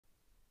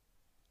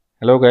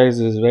Hello guys,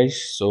 this is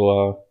Vysh.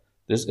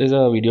 This is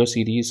a video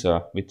series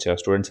which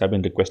students have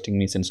been requesting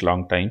me since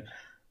long time,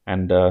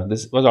 and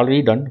this was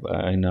already done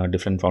in a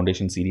different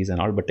foundation series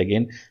and all. But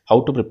again,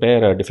 how to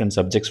prepare different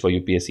subjects for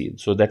UPSC.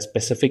 So that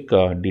specific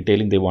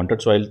detailing they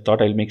wanted. So I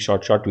thought I'll make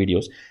short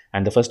videos,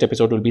 and the first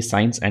episode will be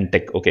science and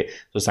tech. Okay,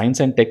 so science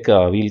and tech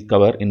we'll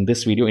cover in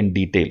this video in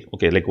detail.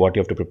 Okay, like what you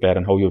have to prepare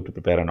and how you have to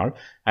prepare and all.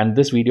 And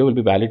this video will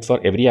be valid for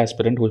every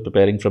aspirant who is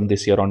preparing from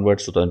this year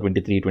onwards,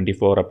 2023,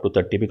 24 up to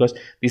 30, because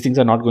these things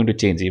are not going to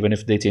change even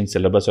if they change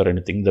syllabus or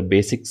anything. The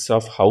basics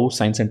of how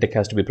science and tech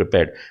has to be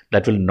prepared,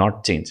 that will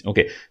not change.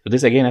 Okay, so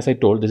this again, as I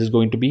told, this is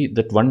going to be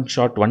that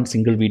one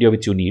single video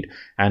which you need,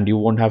 and you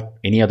won't have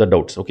any other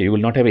doubts. Okay, you will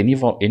not have any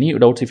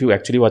doubts if you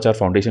actually watch our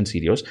foundation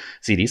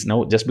series.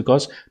 Now, just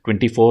because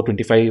 24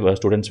 25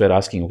 students were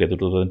asking, okay, the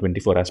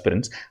 2024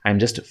 aspirants, I'm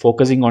just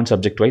focusing on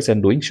subject wise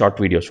and doing short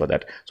videos for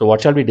that. So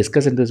what shall we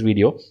discuss in this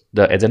video?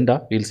 The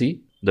agenda, we'll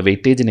see the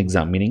weightage in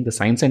exam, meaning the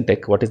science and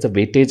tech, what is the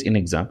weightage in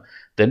exam,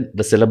 then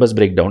the syllabus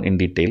breakdown in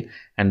detail,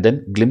 and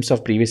then glimpse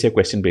of previous year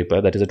question paper.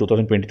 That is the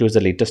 2022 is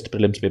the latest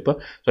prelims paper.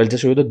 So I'll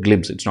just show you the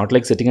glimpse. It's not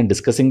like sitting and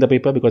discussing the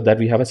paper, because that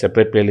we have a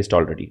separate playlist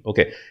already.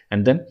 Okay,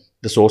 and then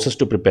the sources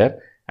to prepare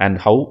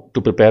and how to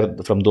prepare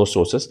from those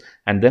sources,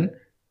 and then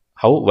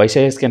how Vysh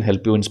Ias can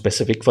help you in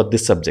specific for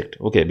this subject.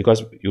 Okay,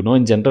 because you know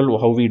in general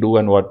how we do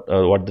and what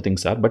the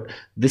things are, but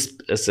this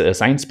is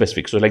science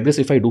specific. So like this,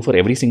 if I do for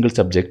every single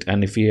subject,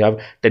 and if we have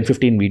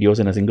 10-15 videos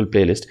in a single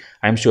playlist,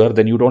 I'm sure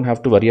then you don't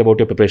have to worry about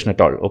your preparation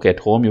at all. Okay, at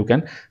home you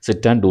can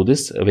sit and do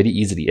this very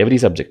easily, every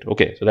subject.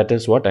 Okay, so that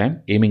is what I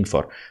am aiming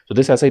for. So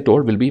this, as I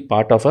told, will be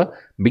part of a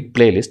big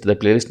playlist. The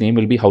playlist name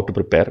will be how to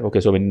prepare.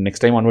 Okay, so when next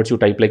time onwards you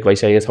type like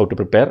Vysh Ias how to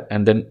prepare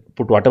and then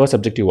put whatever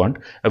subject you want,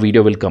 a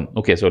video will come.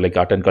 Okay, so like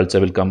art and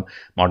culture will come,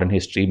 modern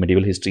history,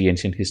 medieval history,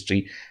 ancient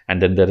history, and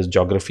then there is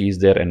geography, is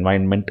there,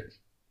 environment,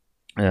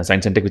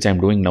 science and tech, which I am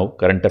doing now,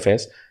 current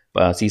affairs,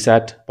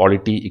 CSAT,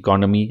 polity,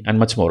 economy, and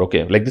much more.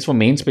 Okay, like this for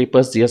mains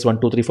papers, GS 1,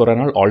 2, 3, 4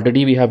 and all,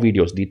 already we have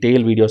videos,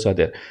 detailed videos are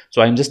there.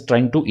 So I'm just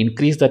trying to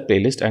increase that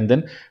playlist and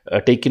then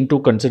take into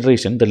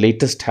consideration the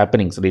latest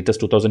happenings, latest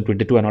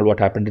 2022 and all, what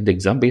happened in the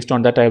exam. Based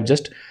on that, I have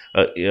just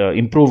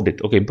improved it.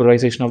 Okay,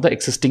 improvisation of the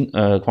existing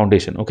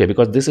foundation. Okay,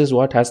 because this is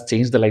what has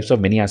changed the lives of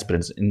many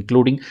aspirants,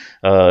 including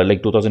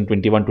like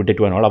 2021,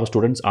 22 and all. Our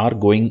students are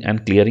going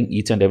and clearing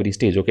each and every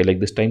stage. Okay, like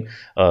this time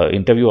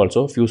interview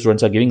also, few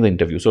students are giving the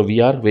interview. So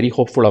we are very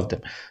hopeful of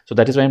them. So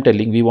that is why I'm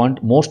telling we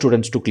want more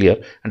students to clear,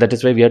 and that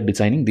is why we are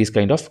designing these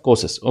kind of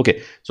courses.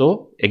 Okay,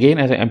 so again,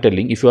 as I am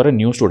telling, if you are a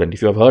new student,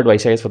 if you have heard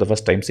Vysh Ias for the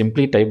first time,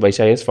 simply type Vysh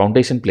Ias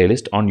foundation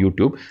playlist on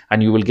YouTube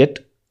and you will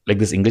get like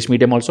this English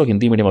medium also,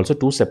 Hindi medium also,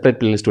 two separate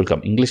playlists will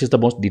come. English is the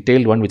most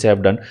detailed one which I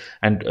have done,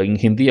 and in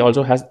Hindi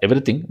also has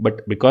everything,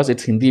 but because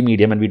it's Hindi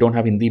medium and we don't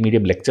have Hindi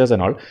medium lectures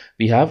and all,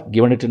 we have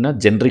given it in a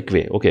generic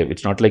way. Okay,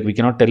 it's not like we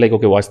cannot tell like,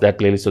 okay, watch that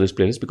playlist or this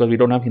playlist, because we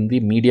don't have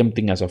Hindi medium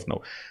thing as of now.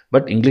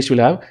 But English will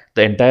have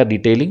the entire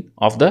detailing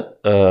of the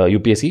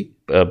UPSC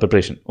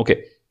preparation.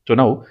 Okay. So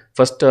now,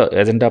 first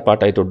agenda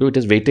part I told you, it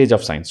is weightage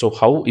of science. So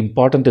how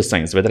important is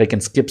science? Whether I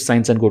can skip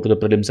science and go to the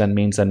prelims and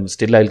mains and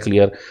still I'll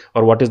clear,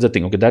 or what is the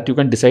thing? Okay, that you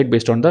can decide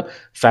based on the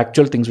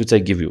factual things which I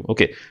give you.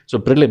 Okay, so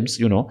prelims,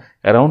 you know,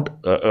 around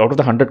out of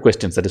the 100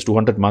 questions, that is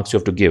 200 marks you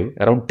have to give,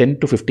 around 10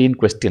 to 15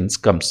 questions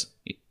comes.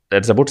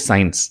 That's about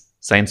science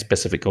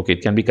specific. Okay,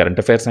 it can be current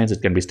affairs science,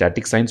 it can be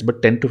static science,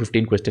 but 10 to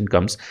 15 question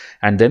comes,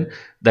 and then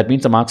that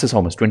means the marks is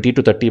how much? 20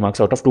 to 30 marks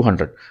out of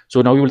 200.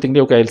 So now you will think,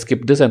 okay, I'll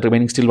skip this and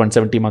remaining still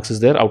 170 marks is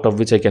there, out of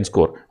which I can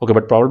score. Okay,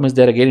 but problem is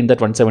there again, in that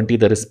 170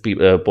 there is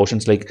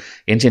portions like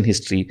ancient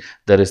history,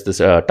 there is this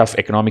tough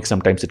economics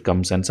sometimes it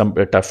comes, and some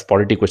tough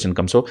polity question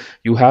comes. So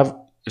you have,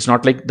 it's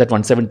not like that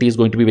 170 is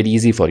going to be very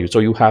easy for you. So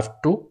you have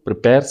to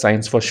prepare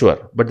science for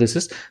sure. But this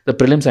is the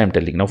prelims I am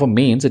telling. Now for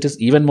mains, it is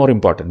even more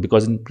important,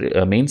 because in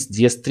mains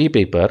GS3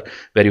 paper,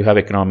 where you have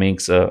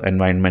economics,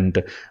 environment,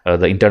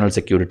 the internal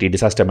security,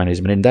 disaster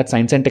management, in that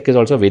science and tech is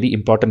also a very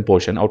important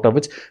portion, out of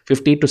which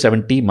 50 to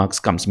 70 marks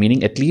comes,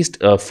 meaning at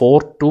least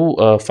 4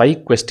 to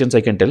 5 questions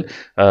I can tell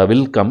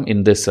will come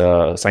in this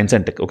science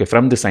and tech. Okay,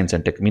 from this science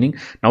and tech, meaning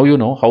now you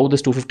know how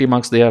this 250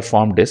 marks they are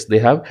formed is, they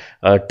have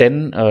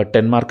 10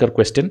 marker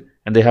question,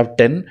 and they have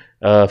 10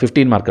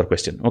 15 marker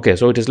question. Okay,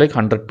 so it is like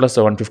 100 plus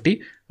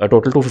 150, total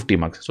 250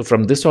 marks. So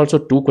from this also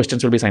 2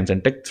 questions will be science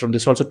and tech, from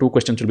this also 2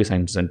 questions will be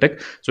science and tech.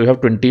 So you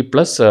have 20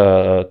 plus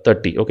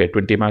 30. Okay,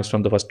 20 marks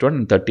from the first one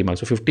and 30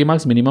 marks. So 50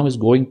 marks minimum is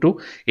going to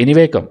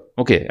anyway come.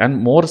 Okay, and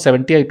more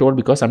 70 I told,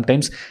 because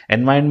sometimes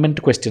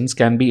environment questions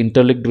can be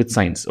interlinked with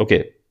science.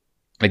 Okay,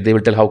 like they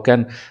will tell how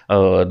can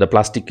the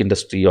plastic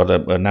industry or the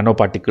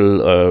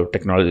nanoparticle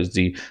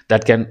technology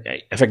that can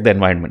affect the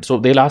environment. So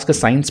they'll ask a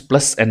science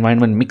plus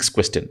environment mix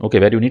question. Okay,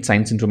 where you need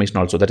science information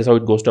also. That is how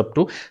it goes up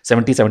to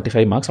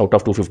 70-75 marks out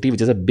of 250,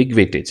 which is a big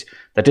weightage.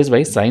 That is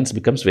why science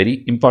becomes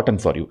very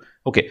important for you.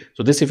 Okay,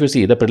 so this, if you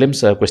see the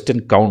prelims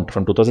question count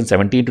from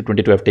 2017 to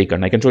 22 I've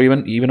taken. I can show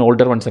even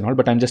older ones and all,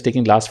 but I'm just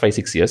taking last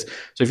 5-6 years.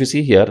 So if you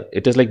see here,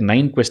 it is like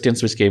 9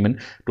 questions which came in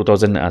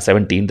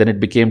 2017, then it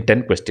became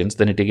 10 questions,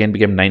 then it again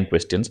became 9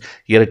 questions. questions.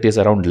 Here it is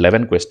around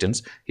 11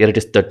 questions. Here it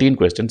is 13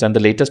 questions, and the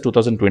latest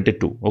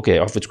 2022, okay,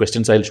 of which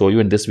questions I'll show you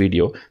in this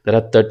video. There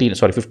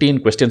are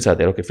 15 questions are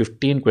there. Okay,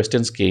 15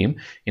 questions came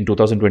in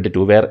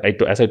 2022, where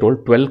as I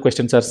told, 12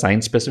 questions are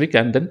science specific,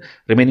 and then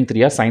remaining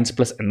 3 are science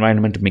plus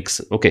environment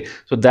mix. Okay,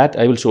 so that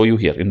I will show you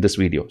here in this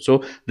video.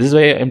 So this is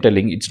why I'm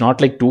telling, it's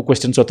not like 2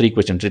 questions or 3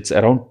 questions. It's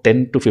around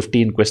 10 to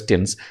 15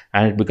 questions,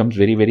 and it becomes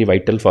very, very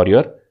vital for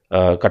your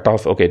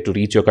cutoff, okay, to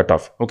reach your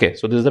cutoff. Okay,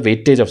 so this is the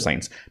weightage of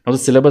science. Now the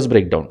syllabus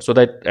breakdown, so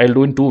that I'll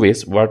do in 2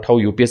 ways, how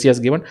UPSC has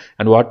given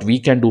and what we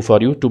can do for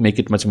you to make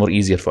it much more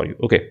easier for you.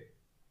 Okay,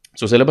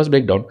 so syllabus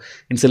breakdown.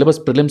 In syllabus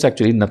prelims,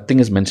 actually nothing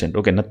is mentioned.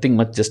 Okay, nothing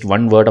much, just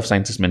one word of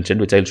science is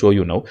mentioned, which I'll show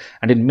you now.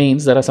 And in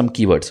mains, there are some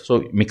keywords.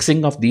 So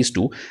mixing of these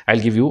two,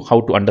 I'll give you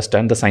how to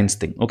understand the science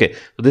thing. Okay,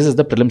 so this is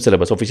the prelim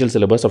syllabus, official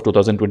syllabus of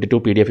 2022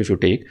 PDF. If you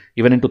take,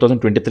 even in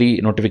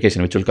 2023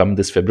 notification, which will come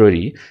this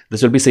February,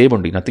 this will be same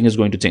only. Nothing is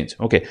going to change.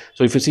 Okay,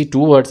 so if you see, 2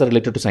 words are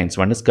related to science.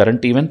 One is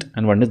current event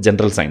and one is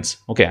general science.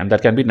 Okay, and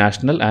that can be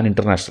national and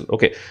international.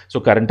 Okay, so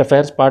current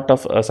affairs part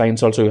of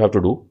science also you have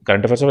to do.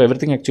 Current affairs of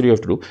everything actually you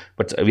have to do,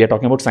 but we are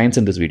talking about science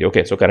in this video.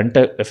 Okay, so current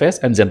affairs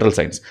and general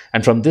science,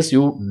 and from this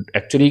you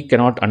actually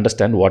cannot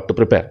understand what to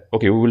prepare.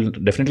 Okay, you will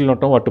definitely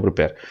not know what to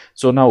prepare.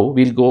 So now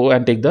we'll go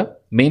and take the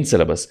main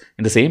syllabus.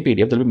 In the same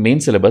PDF, there will be main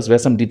syllabus where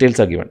some details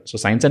are given. So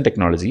science and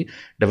technology,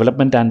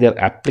 development and their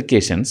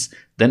applications,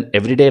 then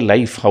everyday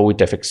life, how it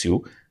affects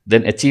you,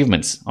 then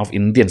achievements of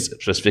Indians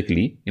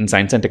specifically in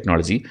science and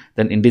technology,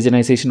 then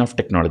indigenization of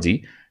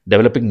technology,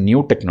 developing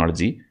new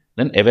technology,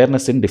 then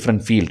awareness in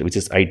different field, which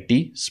is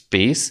IT,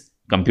 space,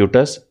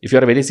 computers. If you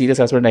are a very serious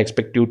aspirant, I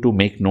expect you to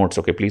make notes.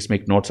 Okay, please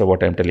make notes of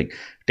what I'm telling.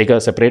 Take a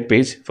separate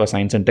page for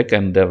science and tech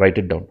and write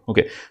it down.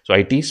 Okay, so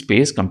IT,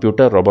 space,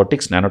 computer,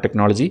 robotics,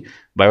 nanotechnology,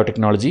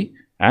 biotechnology,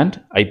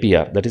 and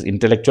IPR, that is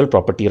intellectual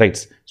property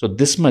rights. So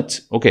this much,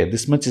 okay,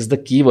 this much is the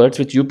keywords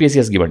which UPSC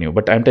has given you.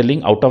 But I'm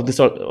telling, out of this,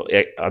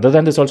 other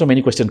than this also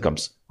many questions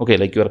comes. Okay,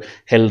 like your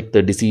health,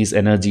 disease,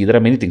 energy, there are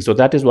many things. So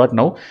that is what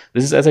now,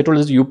 this is, as I told,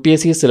 this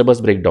UPSC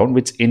syllabus breakdown,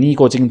 which any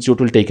coaching institute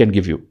will take and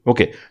give you.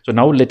 Okay, so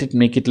now let it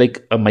make it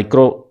like a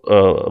micro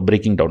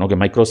breaking down. Okay,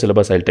 micro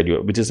syllabus I'll tell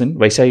you, which is in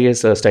Vysh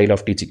Ias style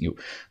of teaching you.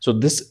 So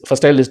this,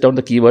 first I'll list down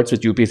the keywords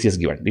which UPSC has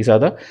given. These are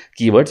the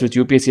keywords which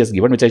UPSC has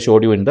given, which I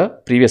showed you in the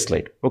previous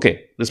slide.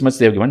 Okay, this much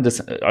they have given,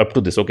 this up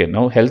to this. Okay,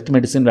 now health,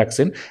 medicine,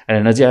 vaccine, and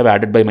energy I have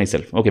added by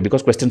myself. Okay,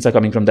 because questions are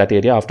coming from that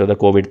area after the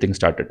COVID thing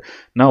started.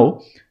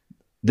 Now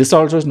this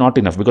also is not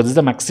enough, because this is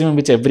the maximum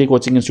which every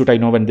coaching institute I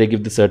know, when they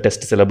give this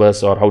test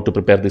syllabus or how to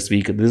prepare this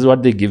week, this is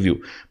what they give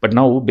you. But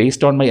now,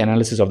 based on my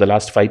analysis of the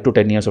last 5 to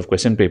 10 years of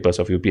question papers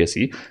of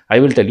UPSC, I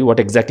will tell you what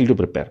exactly to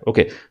prepare.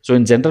 Okay, so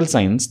in general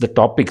science, the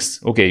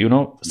topics, okay, you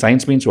know,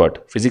 science means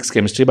what? Physics,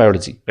 chemistry,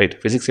 biology,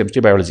 right? Physics,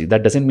 chemistry, biology.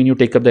 That doesn't mean you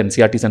take up the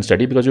NCERTs and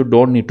study, because you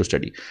don't need to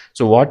study.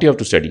 So what you have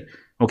to study?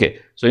 Okay,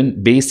 so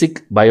in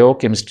basic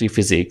biochemistry,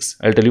 physics,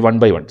 I'll tell you one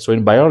by one. So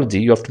in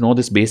biology, you have to know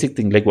this basic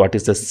thing, like what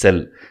is the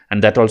cell,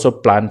 and that also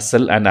plant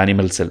cell and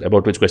animal cell,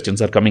 about which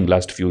questions are coming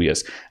last few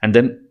years. And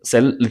then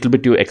cell, little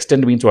bit you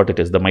extend means what it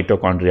is, the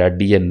mitochondria,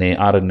 DNA,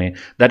 RNA,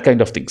 that kind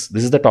of things.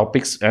 This is the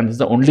topics, and this is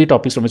the only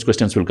topics from which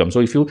questions will come.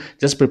 So if you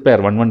just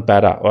prepare one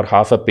para or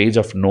half a page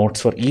of notes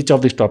for each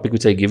of this topic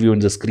which I give you in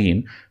the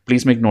screen,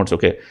 please make notes.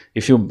 Okay,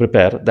 if you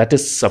prepare, that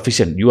is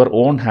sufficient. Your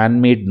own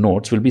handmade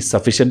notes will be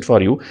sufficient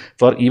for you.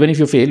 For even if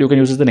you fail, you can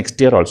use it the next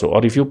year also,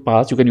 or if you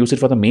pass, you can use it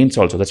for the mains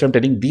also. That's why I'm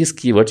telling, these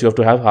keywords you have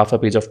to have half a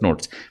page of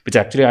notes, which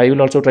actually I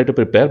will also try to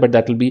prepare, but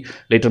that will be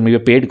later, maybe a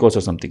paid course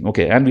or something.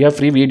 Okay, and we have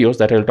free videos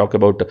that I'll talk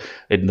about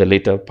in the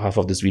later half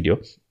of this video.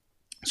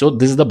 So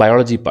this is the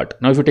biology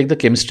part. Now if you take the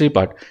chemistry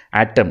part,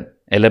 atom,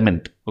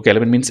 element. Okay,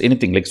 element means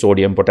anything like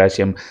sodium,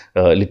 potassium,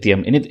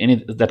 lithium,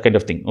 any that kind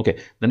of thing. Okay,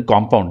 then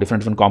compound,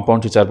 different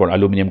compounds which are about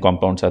aluminum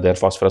compounds are there,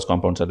 phosphorus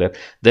compounds are there.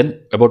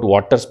 Then about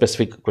water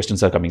specific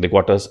questions are coming, like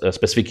water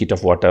specific heat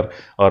of water,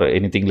 or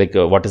anything like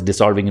what is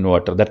dissolving in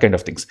water, that kind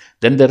of things.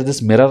 Then there is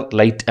this mirror,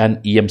 light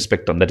and EM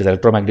spectrum, that is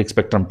electromagnetic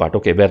spectrum part.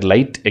 Okay, where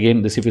light,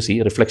 again this if you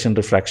see, reflection,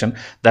 refraction,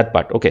 that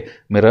part. Okay,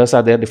 mirrors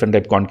are there, different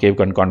type, concave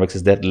and convex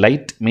is there.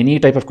 Light, many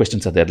type of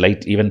questions are there,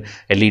 light, even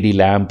LED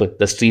lamp,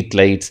 the street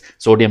lights,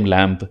 sodium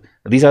lamp.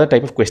 These are the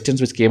type of questions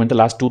which came in the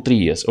last 2-3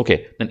 years.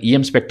 Okay, then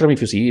EM spectrum,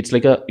 if you see, it's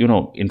like a, you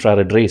know,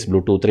 infrared rays,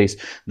 Bluetooth rays.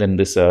 Then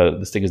this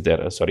thing is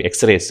there,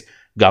 X-rays,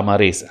 gamma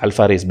rays,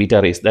 alpha rays,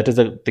 beta rays. That is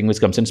the thing which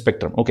comes in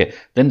spectrum. Okay,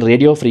 then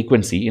radio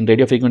frequency. In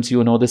radio frequency,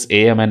 you know, this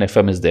AM and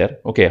FM is there.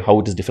 Okay, how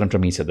it is different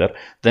from each other.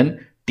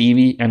 Then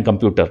TV and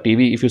computer.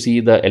 TV, if you see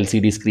the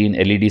LCD screen,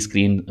 LED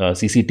screen,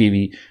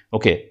 CCTV.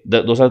 Okay,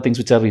 those are the things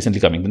which are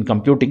recently coming. Then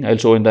computing, I'll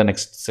show in the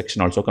next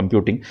section also,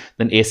 computing.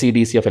 Then AC,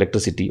 DC of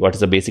electricity. What is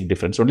the basic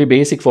difference? Only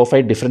basic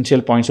 4-5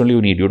 differential points only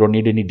you need. You don't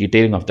need any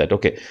detailing of that.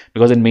 Okay,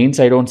 because in mains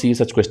I don't see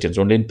such questions.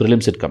 Only in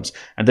prelims it comes.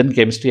 And then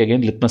chemistry,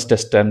 again, litmus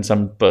test and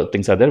some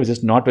things are there, which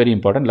is not very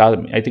important.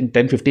 I think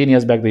 10-15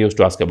 years back they used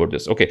to ask about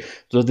this. Okay,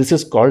 so this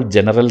is called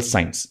general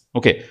science.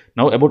 Okay,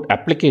 now about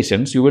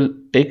applications, you will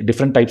take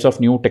different types of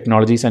new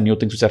technologies and new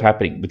things which are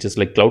happening, which is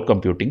like cloud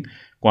computing,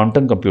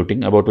 quantum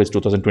computing, about which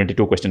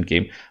 2022 question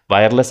came,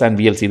 wireless and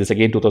VLC, this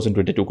again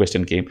 2022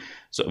 question came,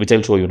 so which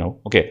I'll show you now.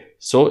 Okay,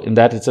 so in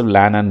that it's a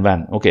LAN and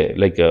WAN, okay,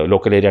 like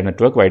local area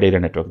network, wide area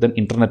network, then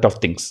Internet of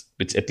Things,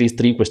 which at least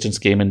 3 questions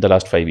came in the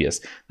last 5 years.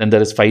 Then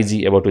there is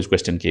 5G, about which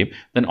question came.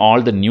 Then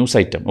all the news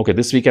item. Okay,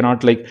 this we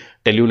cannot like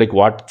tell you like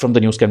what from the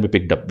news can be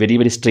picked up. Very,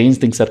 very strange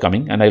things are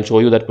coming, and I'll show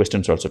you that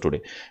questions also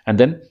today. And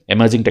then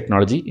emerging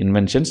technology,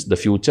 inventions, the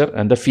future,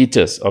 and the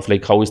features of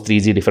like how is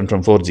 3G different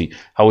from 4G,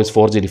 how is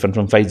 4G different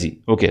from 5G.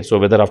 Okay, so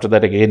whether after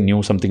that again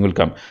new something will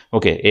come.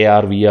 Okay,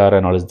 AR, VR,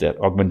 and all is there,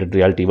 augmented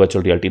reality,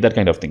 virtual reality, that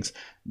kind of things.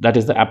 That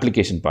is the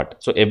application part.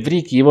 So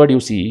every keyword you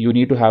see, you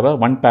need to have a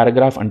 1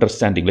 paragraph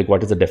understanding, like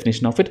what is the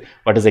definition of it,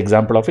 what is the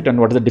example of it, and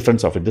what is the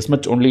difference of it. This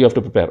much only you have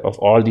to prepare of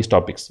all these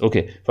topics.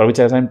 Okay, for which,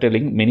 as I'm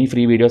telling, many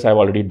free videos I have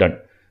already done.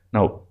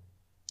 Now,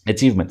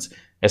 achievements,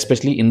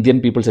 especially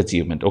Indian people's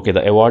achievement. Okay,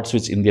 the awards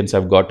which Indians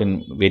have got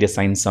in various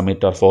science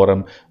summit or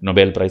forum,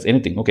 Nobel Prize,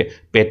 anything. Okay,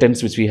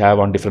 patents which we have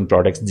on different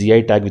products,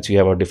 GI tag which we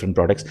have on different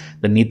products,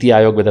 the Niti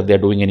Aayog, whether they are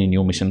doing any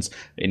new missions,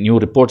 new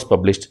reports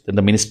published, then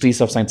the ministries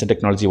of science and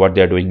technology, what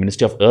they are doing,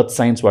 Ministry of Earth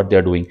Science, what they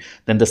are doing,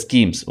 then the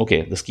schemes.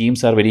 Okay, the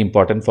schemes are very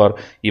important for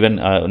even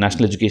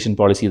national education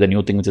policy, the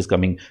new thing which is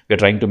coming. We are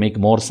trying to make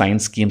more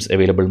science schemes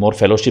available, more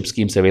fellowship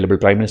schemes available,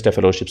 Prime Minister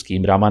fellowship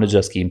scheme,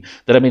 Ramanuja scheme.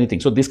 There are many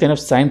things. So these kind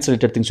of science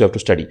related things you have to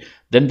study.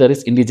 Then there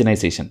is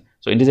indigenization.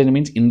 So indigenization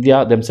means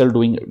India themselves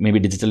doing maybe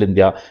digital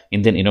India,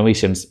 Indian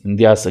innovations,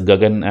 India's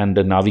Gagan and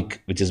Navik,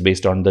 which is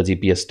based on the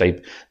GPS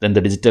type. Then the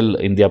digital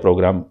India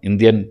program,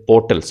 Indian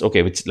portals.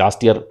 Okay, which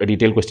last year a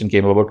detailed question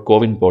came about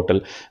CoWIN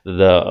portal,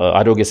 the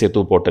Arogya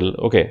Setu portal.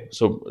 Okay,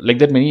 so like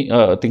that many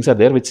things are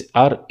there which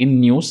are in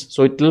news.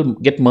 So it will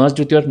get merged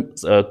with your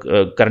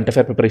current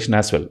affair preparation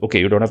as well. Okay,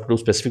 you don't have to do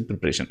specific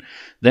preparation.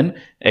 Then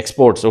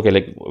exports. Okay,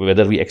 like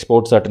whether we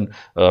export certain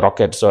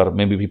rockets or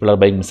maybe people are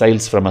buying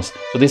missiles from us.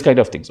 So these kind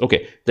of things.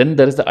 Okay, then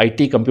there is the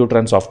IT, computer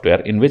and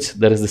software, in which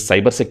there is the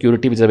cyber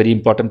security, which is a very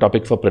important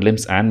topic for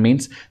prelims and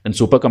mains. Then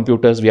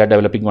supercomputers, we are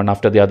developing one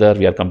after the other.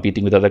 We are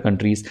competing with other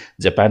countries.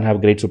 Japan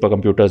have great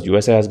supercomputers.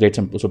 USA has great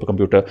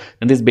supercomputer.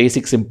 And these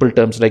basic simple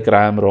terms like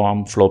RAM,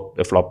 ROM,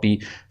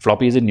 floppy.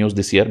 Floppy is in news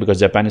this year because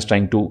Japan is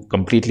trying to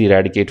completely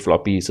eradicate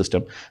floppy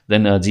system.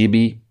 Then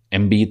GB,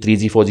 MB,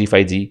 3G, 4G,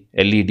 5G,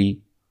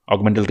 LED,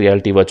 augmented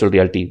reality, virtual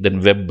reality.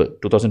 Then web,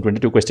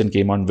 2022 question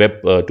came on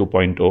web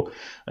 2.0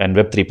 and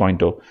web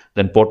 3.0.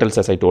 Then portals,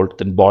 as I told.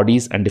 Then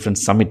bodies and different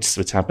summits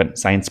which happen,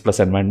 science plus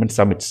environment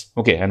summits.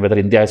 Okay, and whether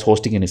India is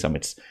hosting any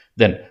summits.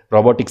 Then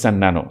robotics and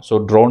nano. So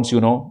drones,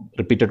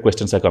 repeated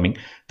questions are coming.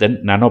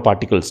 Then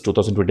nanoparticles,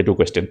 2022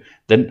 question.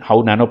 Then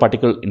how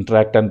nanoparticle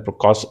interact and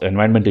cause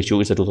environment issue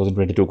is a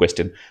 2022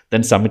 question.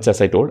 Then summits,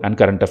 as I told, and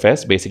current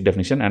affairs, basic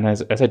definition. And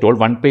as I told,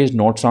 1-page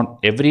notes on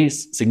every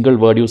single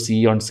word you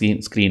see on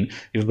screen.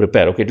 If you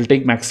prepare, okay, it will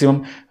take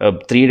maximum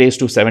 3 days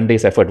to 7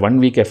 days effort. 1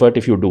 week effort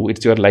if you do,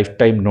 it's your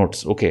lifetime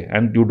notes. Okay,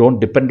 and you don't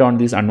depend on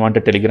these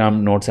unwanted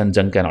telegram notes and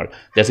junk and all.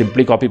 They're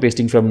simply copy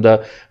pasting from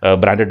the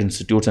branded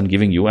institutes and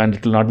giving you, and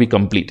it will not be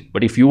complete.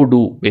 But if you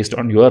do based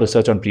on your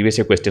research on previous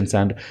year questions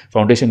and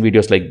foundation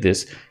videos like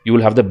this, you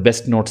will have the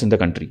best notes in the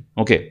country.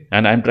 Okay,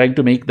 and I'm trying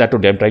to make that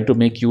today. I'm trying to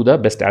make you the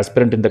best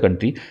aspirant in the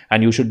country,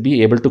 and you should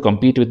be able to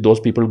compete with those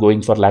people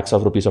going for lakhs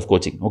of rupees of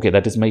coaching. Okay,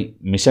 that is my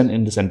mission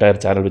in this entire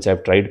channel, which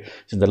I've tried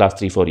since the last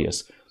 3-4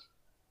 years.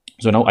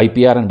 So now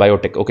IPR and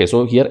biotech. Okay,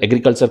 so here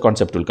agriculture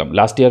concept will come.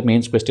 Last year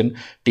mains question,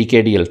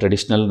 TKDL,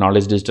 traditional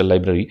knowledge digital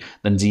library.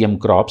 Then GM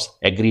crops,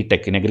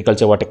 agri-tech. In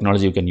agriculture, what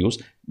technology you can use.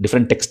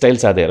 Different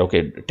textiles are there.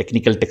 Okay,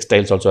 technical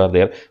textiles also are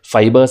there.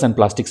 Fibers and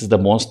plastics is the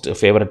most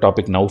favorite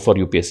topic now for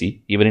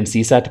UPSC. Even in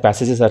CSAT,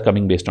 passages are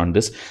coming based on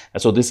this.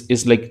 So this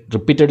is like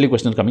repeatedly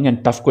questions coming,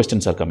 and tough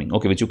questions are coming.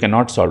 Okay, which you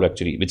cannot solve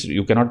actually, which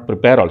you cannot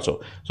prepare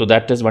also. So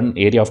that is one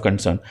area of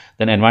concern.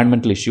 Then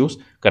environmental issues,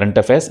 current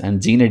affairs,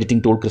 and gene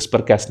editing tool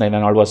CRISPR-Cas9 and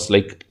all was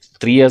like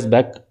 3 years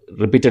back.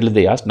 Repeatedly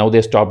they asked, now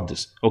they stopped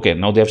this. Okay,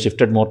 now they have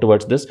shifted more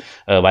towards this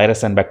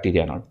virus and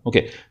bacteria and all.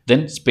 Okay,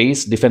 then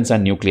space, defense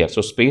and nuclear.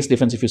 So space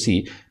defense, if you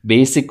see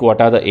basic, what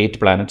are the 8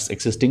 planets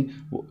existing,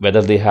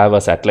 whether they have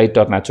a satellite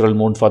or natural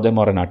moon for them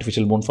or an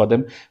artificial moon for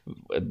them.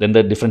 Then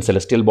the different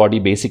celestial body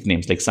basic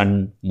names like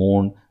sun,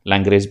 moon,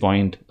 Lagrange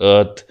point,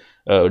 earth,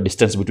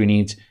 distance between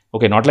each.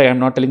 Okay, not like I'm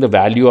not telling the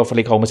value of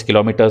like how much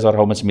kilometers or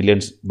how much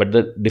millions, but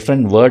the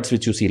different words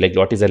which you see, like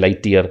what is a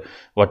light year,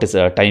 what is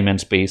time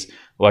and space,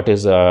 what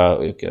is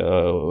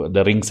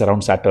the rings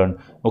around Saturn.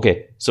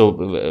 Okay, so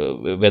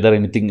whether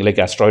anything like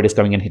asteroid is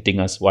coming and hitting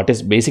us, what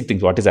is basic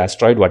things, what is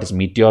asteroid, what is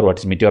meteor, what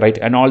is meteorite,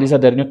 and all these are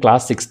there in your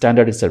class 6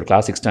 standard itself.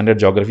 Class 6 standard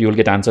geography, you will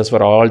get answers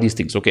for all these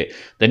things. Okay,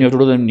 then you have to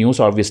do the news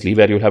obviously,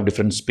 where you'll have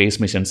different space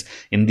missions,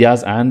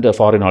 India's and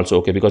foreign also.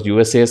 Okay, because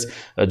USA's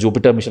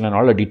Jupiter mission and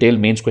all, a detailed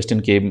mains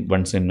question came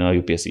once in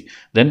UPSC.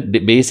 Then the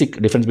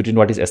basic difference between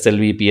what is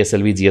SLV,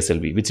 PSLV,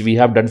 GSLV, which we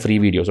have done free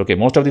videos. Okay,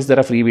 most of these there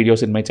are free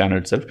videos in my channel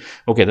itself.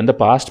 Okay, then the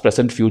past past,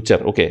 present,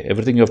 future. Okay,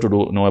 everything you have to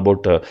know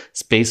about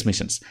space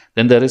missions.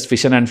 Then there is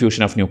fission and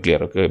fusion of nuclear.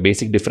 Okay,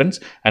 basic difference,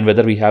 and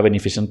whether we have any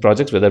fission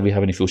projects, whether we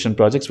have any fusion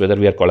projects, whether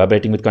we are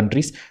collaborating with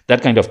countries,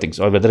 that kind of things,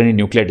 or whether any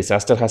nuclear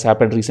disaster has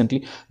happened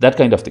recently, that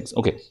kind of things.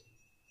 Okay.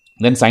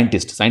 Then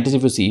scientists,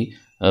 if you see,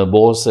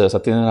 Bose,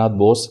 Satyendranath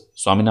Bose,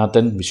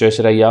 Swaminathan,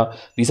 Vishwesvaraya,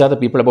 these are the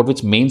people about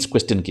which mains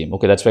question came.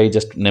 Okay, that's why I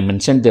just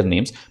mentioned their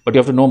names, but you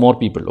have to know more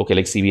people. Okay,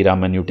 like C.V.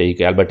 Raman, you take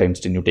Albert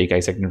Einstein, you take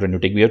Isaac Newton, you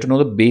take. We have to know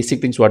the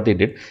basic things what they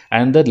did,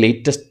 and the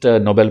latest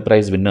Nobel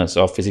Prize winners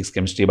of physics,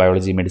 chemistry,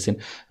 biology, medicine.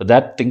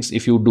 That things,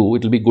 if you do,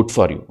 it will be good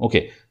for you.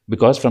 Okay.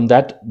 Because from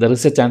that, there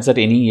is a chance that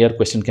any year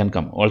question can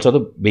come. Also, the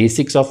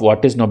basics of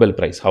what is Nobel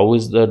Prize, how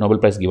is the Nobel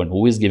Prize given,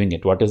 who is giving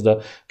it, what is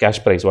the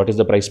cash prize, what is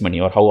the prize money,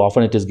 or how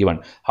often it is given,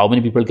 how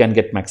many people can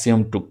get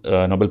maximum to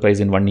Nobel Prize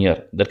in 1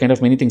 year. That kind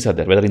of many things are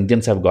there, whether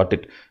Indians have got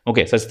it.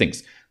 Okay, such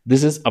things.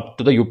 This is up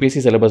to the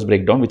UPSC syllabus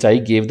breakdown, which I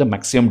gave the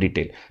maximum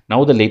detail.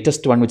 Now, the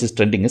latest one which is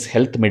trending is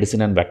health,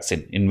 medicine and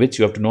vaccine, in which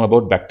you have to know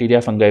about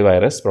bacteria, fungi,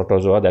 virus,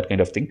 protozoa, that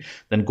kind of thing.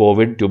 Then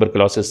COVID,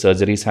 tuberculosis,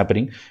 surgeries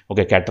happening.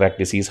 Okay, cataract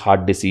disease,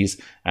 heart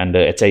disease, and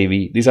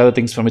HIV. These are the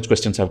things from which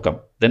questions have come.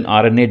 Then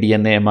RNA,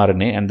 DNA,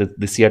 mRNA, and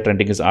this year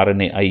trending is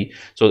RNAi.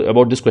 So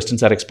about these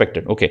questions are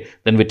expected. Okay.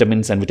 Then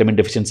vitamins and vitamin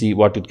deficiency,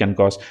 what it can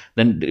cause.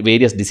 Then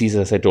various diseases,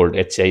 as I told,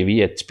 HIV,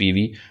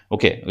 HPV.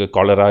 Okay,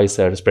 cholera is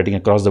spreading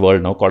across the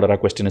world now. Cholera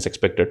question is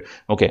expected.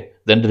 Okay.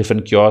 Then the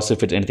different cures,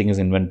 if anything is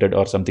invented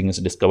or something is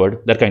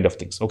discovered, that kind of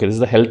things. Okay. This is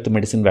the health,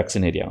 medicine,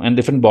 vaccine area, and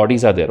different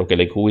bodies are there. Okay,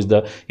 like who is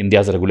the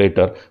India's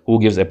regulator, who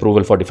gives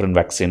approval for different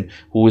vaccine,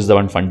 who is the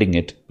one funding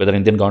it, whether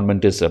Indian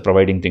government is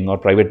providing thing or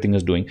private thing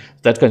is doing,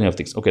 that kind of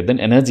things. Okay.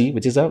 Then energy,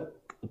 which is a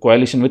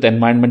coalition with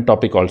environment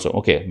topic also.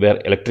 Okay,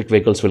 where electric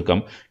vehicles will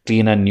come,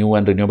 clean and new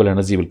and renewable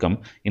energy will come,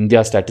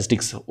 India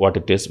statistics, what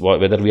it is,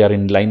 whether we are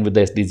in line with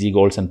the SDG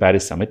goals and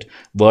Paris summit,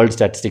 world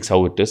statistics,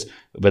 how it is,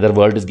 whether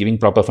world is giving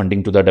proper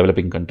funding to the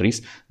developing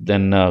countries,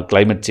 then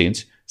climate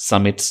change,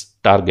 summits,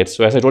 targets.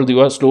 So as I told you,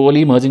 are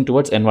slowly merging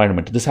towards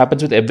environment. This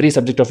happens with every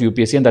subject of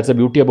UPSC, and that's the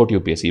beauty about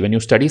UPSC. When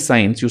you study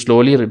science, you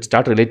slowly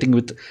start relating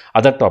with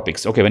other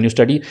topics. Okay, when you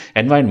study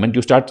environment,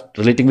 you start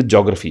relating with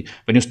geography.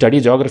 When you study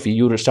geography,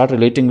 you start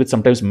relating with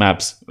sometimes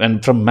maps,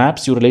 and from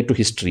maps you relate to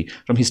history.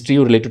 From history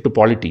you relate to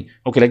polity.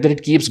 Okay, like that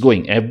it keeps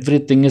going.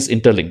 Everything is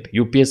interlinked.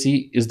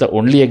 UPSC is the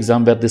only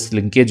exam where this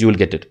linkage you will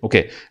get it.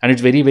 Okay, and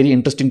it's very, very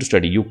interesting to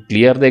study. You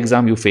clear the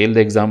exam, you fail the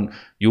exam,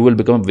 you will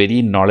become a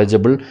very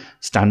knowledgeable,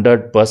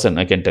 standard person,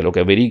 I can tell. Okay,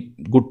 a very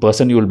good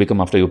person you will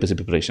become after UPSC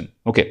preparation.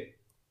 Okay,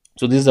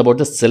 so this is about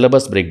the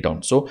syllabus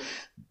breakdown. So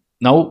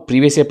now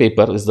previous year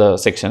paper is the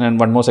section, and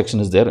one more section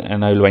is there,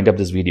 and I will wind up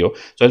this video.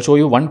 So I'll show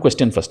you one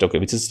question first, okay,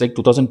 which is like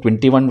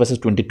 2021 versus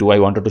 22. I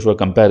wanted to show a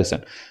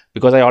comparison,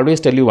 because I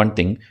always tell you one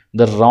thing: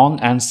 the wrong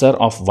answer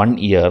of 1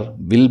 year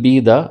will be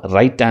the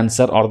right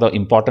answer or the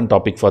important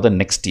topic for the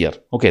next year.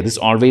 Okay, this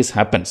always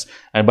happens,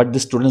 but the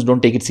students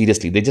don't take it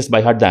seriously. They just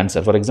by heart the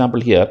answer. For example,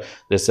 here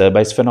this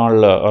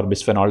bisphenol or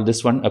bisphenol,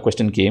 this one a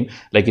question came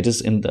like it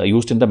is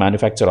used in the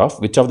manufacture of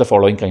which of the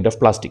following kind of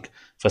plastic.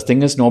 First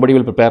thing is, nobody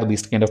will prepare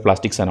these kind of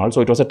plastics and all. So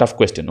it was a tough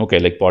question. Okay,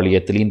 like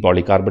polyethylene,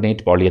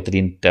 polycarbonate,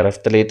 polyethylene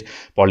terephthalate,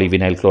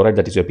 polyvinyl chloride,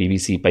 that is your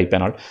PVC pipe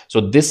and all.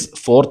 So these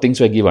 4 things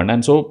were given,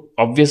 and so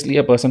obviously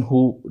a person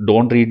who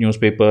don't read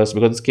newspapers,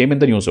 because this came in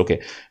the news.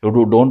 Okay,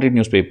 you don't read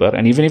newspaper,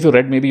 and even if you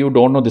read, maybe you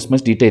don't know this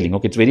much detailing.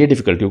 Okay, it's very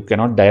difficult. You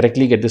cannot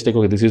directly get this like,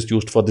 okay, this is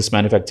used for this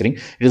manufacturing.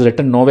 It is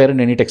written nowhere in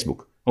any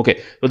textbook.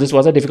 Okay, so this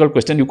was a difficult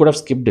question. You could have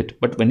skipped it,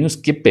 but when you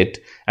skip it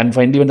and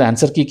finally when the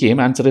answer key came,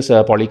 answer is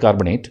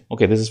polycarbonate.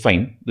 Okay, this is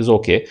fine. This is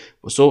okay.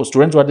 So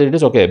students, what they did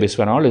is, okay,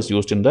 bisphenol is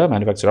used in the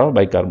manufacture of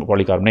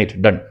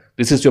polycarbonate. Done.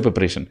 This is your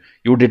preparation.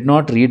 You did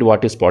not read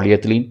what is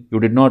polyethylene. You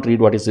did not read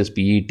what is this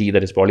PET,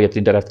 that is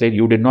polyethylene terephthalate.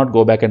 You did not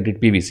go back and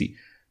read PVC.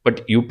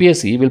 But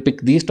UPSC will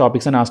pick these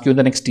topics and ask you in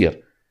the next year.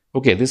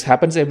 Okay, this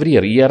happens every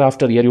year. Year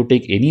after year, you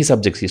take any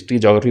subjects, history,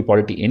 geography,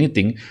 polity,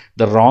 anything.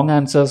 The wrong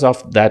answers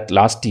of that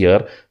last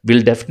year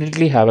will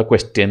definitely have a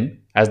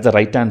question as the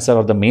right answer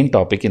or the main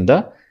topic in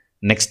the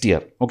next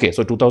year. Okay,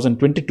 so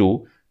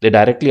 2022, they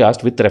directly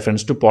asked with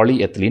reference to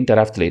polyethylene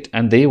terephthalate,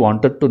 and they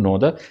wanted to know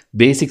the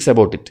basics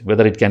about it,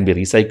 whether it can be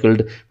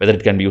recycled, whether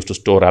it can be used to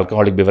store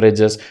alcoholic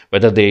beverages,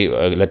 whether they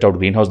let out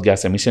greenhouse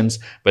gas emissions,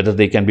 whether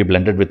they can be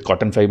blended with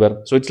cotton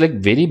fiber. So it's like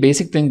very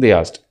basic thing they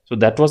asked. So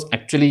that was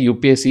actually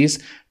UPSC's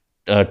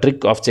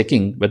trick of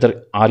checking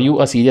whether are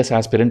you a serious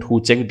aspirant who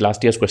checked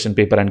last year's question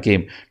paper and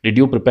came. Did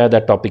you prepare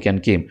that topic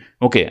and came?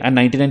 Okay, and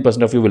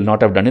 99% of you will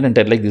not have done it and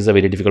tell like this is a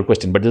very difficult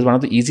question. But this is one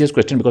of the easiest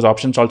question, because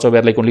options also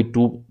were like only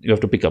 2 you have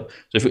to pick up.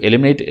 So if you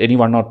eliminate any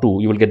 1 or 2,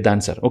 you will get the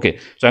answer. Okay,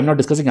 so I'm not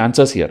discussing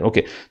answers here.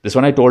 Okay, this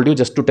one I told you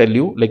just to tell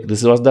you like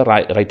this was the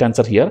right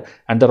answer here,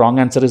 and the wrong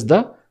answer is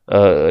the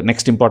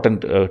next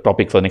important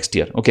topic for next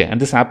year. Okay, and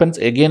this happens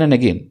again and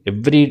again.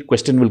 Every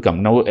question will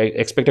come. Now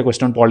expect a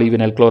question on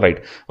polyvinyl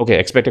chloride. Okay,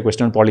 expect a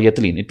question on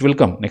polyethylene. It will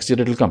come next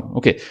year. It will come.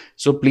 Okay,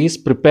 so please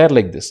prepare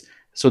like this.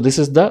 So this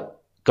is the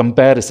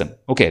comparison.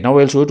 Okay, now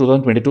I'll show you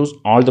 2022's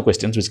all the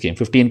questions which came,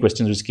 15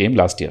 questions which came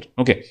last year.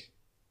 Okay,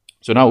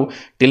 So now,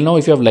 till now,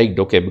 if you have liked,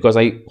 okay, because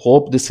I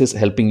hope this is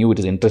helping you, it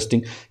is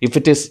interesting. If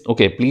it is,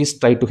 okay, please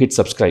try to hit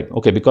subscribe,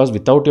 okay, because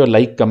without your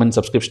like, comment,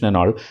 subscription and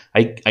all,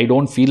 I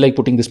don't feel like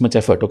putting this much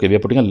effort, okay. We are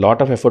putting a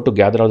lot of effort to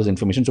gather all this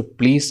information. So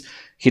please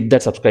hit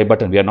that subscribe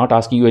button. We are not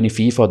asking you any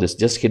fee for this.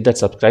 Just hit that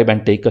subscribe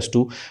and take us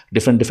to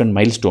different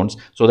milestones,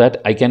 so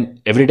that I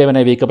can, every day when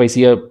I wake up, I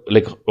see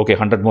like, okay,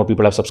 100 more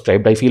people have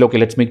subscribed. I feel, okay,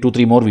 let's make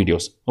 2-3 more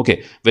videos.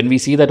 Okay. When we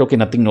see that, okay,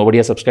 nobody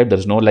has subscribed, there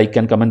is no like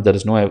and comment, there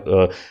is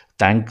no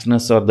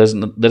thankness, or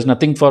there's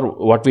nothing for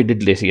what we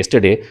did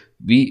yesterday,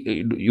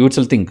 you would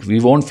still think we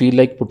won't feel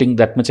like putting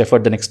that much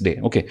effort the next day.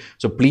 Okay,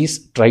 so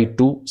please try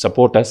to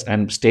support us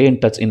and stay in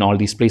touch in all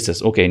these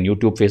places. Okay, in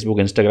YouTube, Facebook,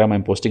 Instagram,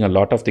 I'm posting a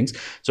lot of things.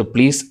 So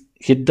please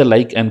hit the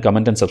like and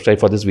comment and subscribe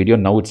for this video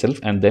now itself,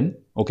 and then,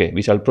 okay,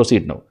 we shall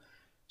proceed now.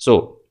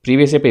 So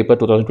previous year paper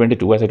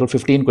 2022, as I told,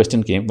 15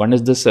 question came. One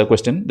is this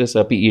question, this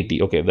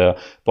PET, okay, the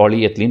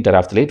polyethylene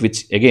terephthalate,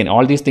 which again,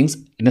 all these things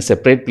in a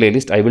separate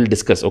playlist I will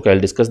discuss. Okay, I'll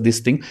discuss this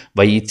thing,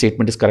 why each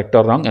statement is correct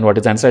or wrong, and what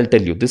is the answer I'll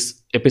tell you.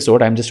 This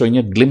episode I'm just showing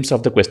you a glimpse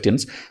of the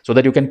questions so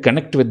that you can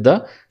connect with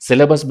the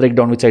syllabus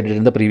breakdown which I did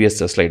in the previous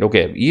slide.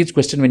 Okay, each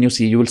question when you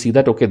see, you will see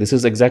that, okay, this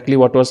is exactly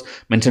what was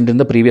mentioned in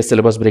the previous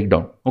syllabus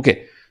breakdown.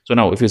 Okay, so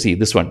now if you see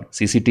this one,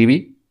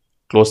 CCTV,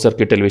 closed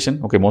circuit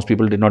television. Okay, most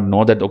people did not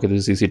know that, okay,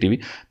 this is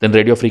CCTV. Then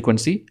radio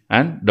frequency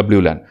and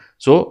WLAN.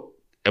 So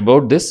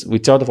about this,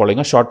 which are the following?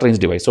 A short range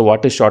device. So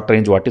what is short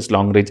range? What is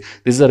long range?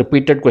 This is a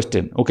repeated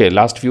question. Okay,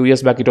 last few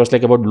years back, it was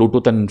like about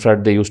Bluetooth and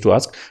infrared they used to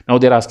ask. Now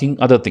they're asking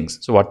other things.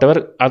 So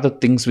whatever are the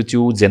things which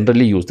you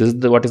generally use, this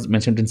is what is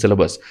mentioned in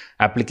syllabus.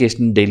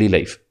 Application in daily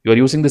life. You are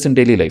using this in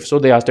daily life. So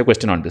they asked a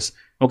question on this.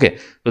 Okay,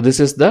 so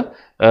this is the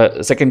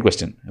second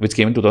question which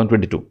came in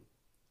 2022.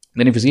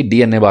 Then if you see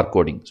DNA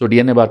barcoding. So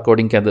DNA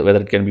barcoding, whether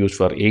it can be used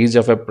for age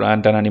of a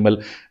plant and animal,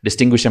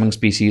 distinguish among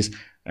species,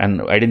 and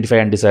identify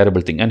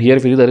undesirable thing. And here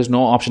if you see, there is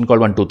no option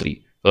called 1, 2,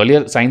 3.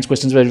 Earlier science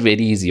questions were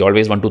very easy,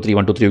 always 1, 2, 3,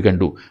 1, 2, 3 you can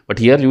do. But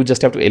here you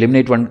just have to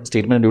eliminate one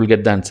statement and you will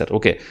get the answer.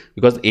 Okay,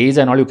 because age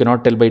and all you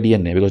cannot tell by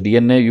DNA, because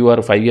DNA, you are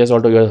 5 years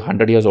old or you are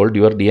 100 years old,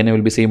 your DNA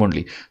will be same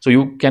only. So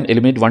you can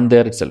eliminate one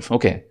there itself.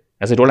 Okay.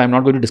 As I told, I'm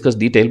not going to discuss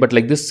detail, but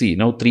like this, see,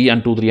 now 3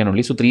 and 2, 3 and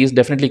only. So 3 is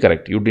definitely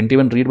correct. You didn't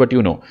even read, but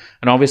you know.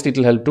 And obviously it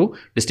will help to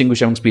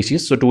distinguish among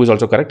species. So 2 is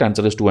also correct.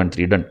 Answer is 2 and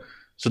 3. Done.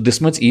 So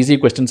this much easy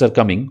questions are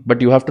coming,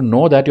 but you have to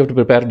know that you have to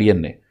prepare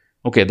DNA.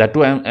 Okay, that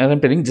too, as I'm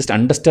telling, just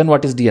understand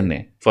what is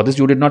DNA. For this,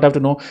 you did not have to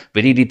know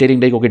very detailing,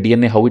 like, okay,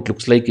 DNA, how it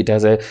looks like, it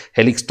has a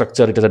helix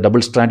structure, it has a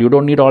double strand. You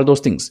don't need all those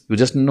things. You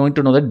just need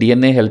to know that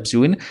DNA helps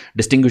you in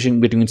distinguishing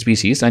between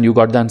species, and you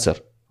got the answer.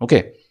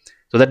 Okay.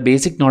 So that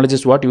basic knowledge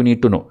is what you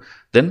need to know.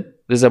 Then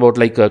this is about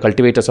like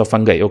cultivators of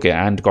fungi. Okay,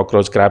 ant,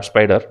 cockroach, crab,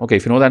 spider. Okay,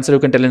 if you know the answer, you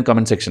can tell in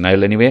comment section. I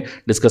will anyway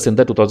discuss in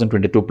the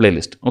 2022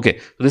 playlist. Okay,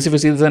 so this, if you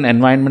see, this is an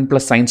environment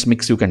plus science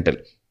mix, you can tell.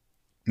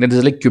 Then this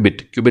is like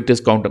qubit. Qubit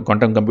is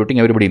quantum computing.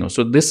 Everybody knows.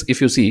 So this,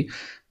 if you see,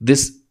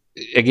 this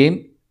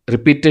again,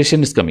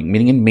 repetition is coming,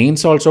 meaning in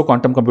mains also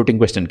quantum computing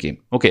question came.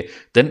 Okay,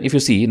 then if you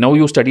see, now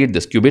you studied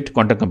this qubit,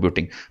 quantum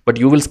computing, but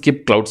you will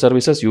skip cloud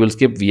services, you will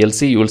skip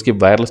VLC, you will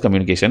skip wireless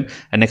communication,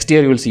 and next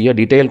year you will see a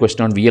detailed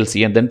question on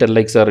VLC and then tell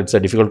like, sir, it's a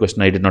difficult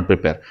question, I did not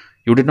prepare.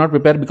 You did not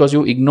prepare because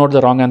you ignored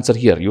the wrong answer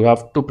here. You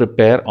have to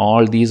prepare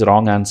all these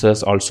wrong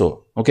answers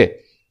also. Okay,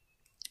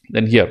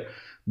 then here,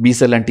 B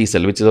cell and T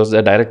cell, which is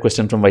a direct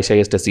question from Vysh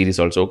Ias test series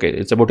also. Okay,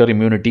 it's about your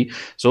immunity.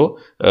 So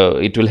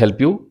it will help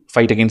you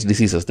fight against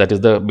diseases. That is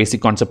the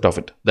basic concept of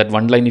it. That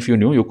one line, if you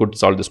knew, you could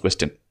solve this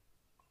question.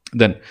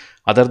 Then,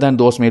 other than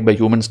those made by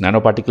humans,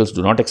 nanoparticles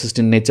do not exist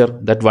in nature.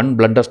 That one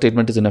blunder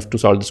statement is enough to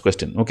solve this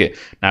question. Okay,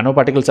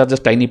 nanoparticles are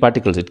just tiny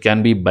particles. It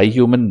can be by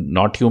human,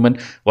 not human,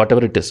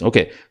 whatever it is.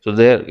 Okay, so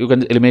there you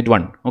can eliminate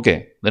one.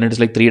 Okay, then it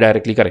is like 3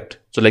 directly correct.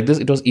 So like this,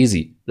 it was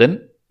easy.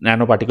 Then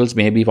nanoparticles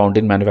may be found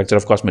in manufacture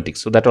of cosmetics.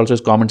 So that also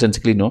is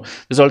commonsensically no.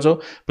 This also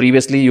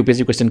previously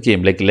UPSC question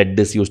came, like lead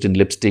is used in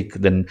lipstick,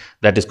 then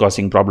that is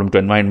causing problem to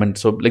environment.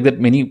 So like that,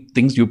 many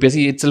things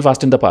UPSC itself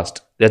asked in the past.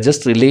 They're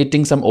just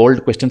relating some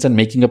old questions and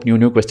making up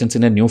new questions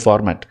in a new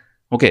format.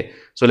 Okay,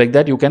 so like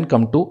that you can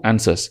come to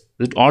answers.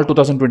 All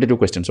 2022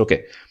 questions.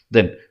 Okay,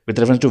 then with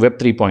reference to Web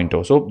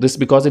 3.0. So this,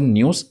 because in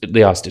news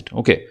they asked it.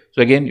 Okay,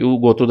 so again you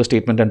go through the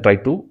statement and try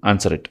to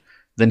answer it.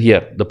 Then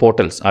here, the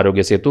portals,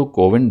 Arogya Setu,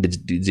 Cowin,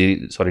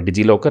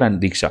 DigiLocker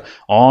and Diksha.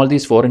 All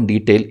these 4 in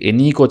detail,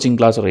 any coaching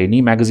class or any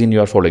magazine you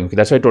are following. Okay,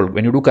 that's why I told,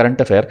 when you do current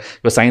affair,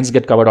 your science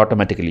get covered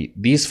automatically.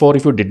 These 4,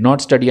 if you did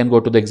not study and go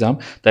to the exam,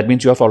 that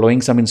means you are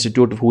following some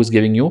institute who is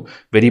giving you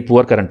very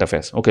poor current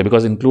affairs. Okay,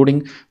 because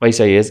including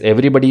Vysh Ias,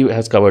 everybody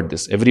has covered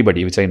this.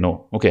 Everybody, which I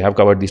know, okay, have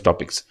covered these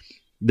topics.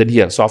 Then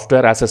here,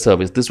 software as a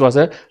service. This was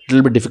a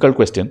little bit difficult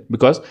question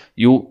because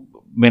you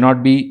may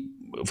not be,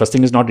 first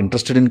thing is not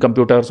interested in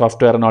computer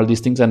software and all these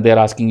things, and they're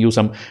asking you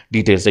some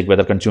details like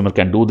whether consumer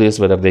can do this,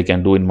 whether they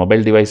can do in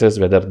mobile devices,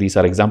 whether these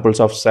are examples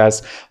of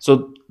SaaS.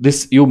 So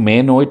this you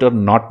may know it or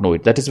not know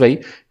it. That is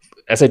why,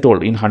 as I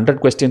told, in 100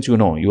 questions, you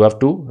know, you have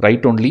to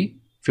write only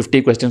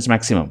 50 questions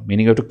maximum,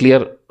 meaning you have to clear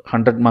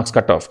 100 marks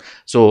cutoff.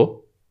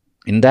 So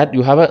In that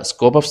you have a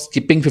scope of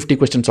skipping 50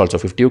 questions also.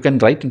 50 you can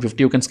write and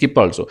 50 you can skip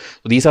also.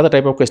 So these are the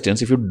type of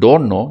questions, if you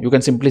don't know, you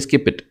can simply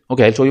skip it.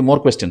 Okay, I'll show you more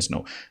questions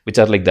now which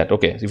are like that.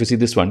 Okay, if you see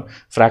this one,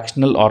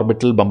 fractional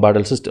orbital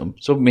bombardal system,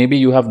 so maybe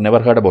you have never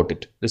heard about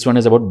it. This one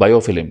is about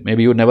biofilm,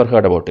 maybe you never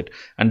heard about it.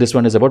 And this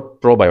one is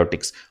about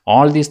probiotics.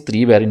 All these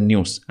three were in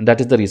news, and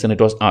that is the reason it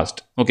was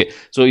asked. Okay,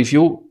 so if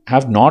you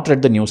have not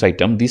read the news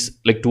item, this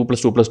like 2 plus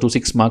 2 plus 2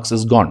 6 marks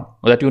is gone,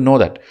 that you know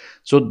that.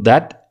 So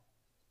that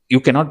you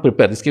cannot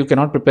prepare this, you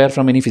cannot prepare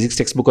from any physics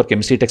textbook or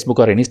chemistry textbook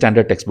or any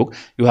standard textbook.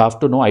 You have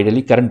to know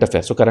ideally current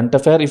affairs. So current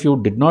affair, if you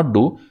did not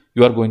do,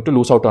 you are going to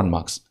lose out on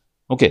marks.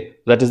 Okay,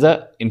 that is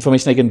the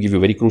information I can give you,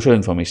 very crucial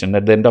information.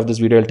 At the end of this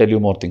video, I'll tell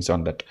you more things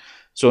on that.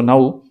 So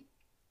now,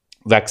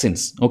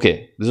 vaccines.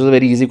 Okay, this is a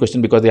very easy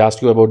question because they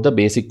asked you about the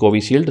basic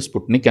Covishield,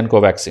 Sputnik and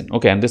Covaxin.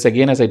 Okay, and this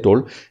again, as I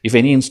told, if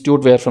any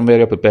institute from where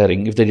you're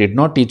preparing, if they did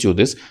not teach you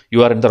this,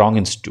 you are in the wrong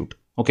institute.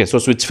 Okay, so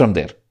switch from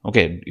there.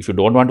 Okay, if you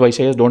don't want Vysh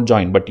Ias, don't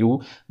join, but you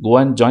go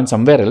and join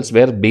somewhere else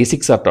where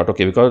basics are taught.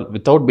 Okay, because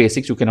without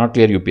basics, you cannot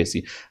clear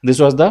UPSC. This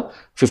was the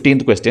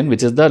 15th question,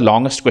 which is the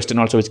longest question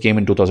also, which came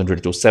in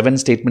 2022. 7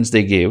 statements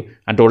they gave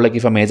and told like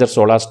if a major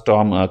solar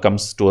storm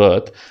comes to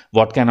Earth,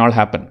 what can all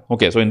happen?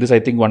 Okay, so in this,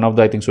 I think one of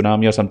the,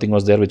 tsunami or something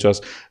was there, which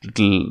was a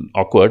little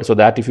awkward. So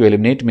that if you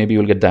eliminate, maybe you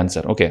will get the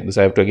answer. Okay, this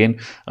I have to again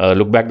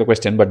look back the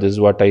question, but this is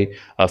what I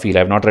feel. I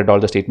have not read all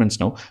the statements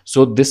now.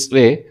 So this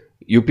way,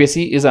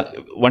 UPSC is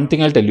one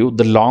thing I'll tell you,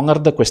 the longer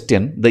the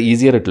question, the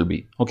easier it will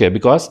be. Okay,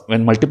 because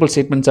when multiple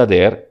statements are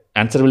there,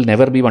 answer will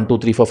never be 1, 2,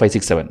 3, 4, 5,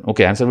 6, 7.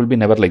 Okay, answer will be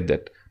never like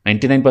that.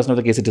 99% of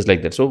the case it is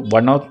like that. So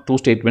 1 or 2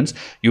 statements,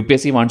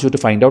 UPSC wants you to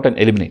find out and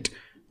eliminate.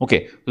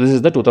 Okay, so this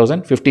is the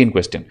 2015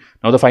 question.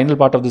 Now the final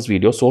part of this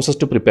video, sources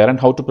to prepare and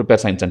how to prepare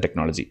science and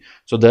technology.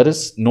 So there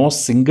is no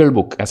single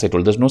book, as I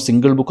told, there's no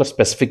single book or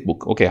specific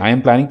book. Okay, I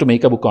am planning to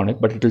make a book on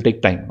it, but it will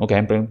take time. Okay,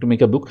 I'm planning to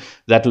make a book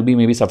that will be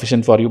maybe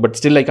sufficient for you, but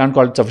still I can't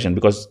call it sufficient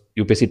because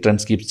UPSC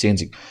trends keeps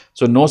changing.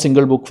 So no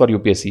single book for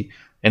UPSC.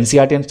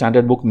 NCERT and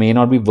standard book may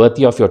not be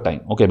worthy of your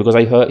time. Okay, because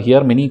I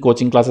hear many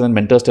coaching classes and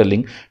mentors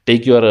telling,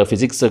 take your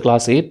physics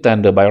class 8th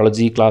and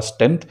biology class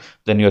 10th,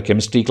 then your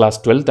chemistry class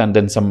 12th, and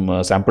then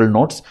some sample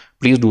notes.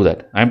 Please do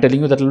that. I am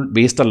telling you that will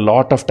waste a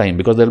lot of time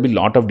because there will be a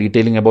lot of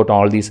detailing about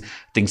all these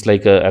things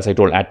like, as I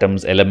told,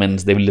 atoms,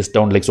 elements. They will list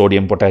down like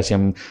sodium,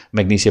 potassium,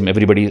 magnesium,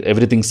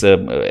 everything's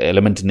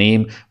element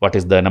name, what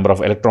is the number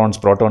of electrons,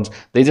 protons.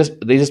 They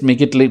just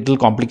make it a little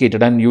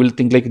complicated and you will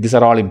think like these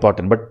are all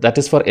important. But that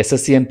is for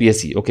SSC and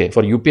PSC. Okay,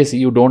 for UPSC,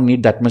 you don't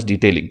need that much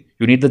detailing.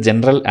 You need the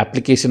general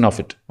application of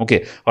it,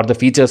 okay, or the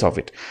features of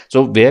it.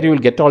 So where you will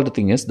get all the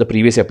thing is the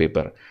previous year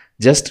paper.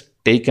 Just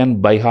take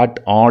and by heart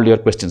all your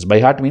questions. By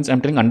heart means I'm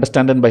telling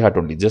understand and by heart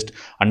only. Just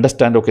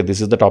understand, okay,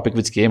 this is the topic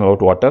which came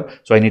about water.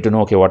 So I need to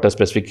know, okay, water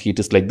specific heat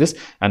is like this,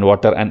 and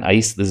water and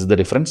ice, this is the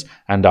difference,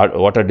 and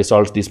water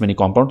dissolves these many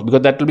compounds,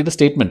 because that will be the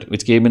statement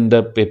which came in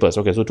the papers.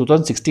 Okay, so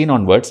 2016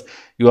 onwards,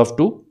 you have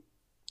to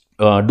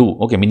do,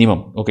 okay,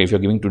 minimum, okay, if you're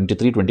giving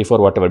 23, 24,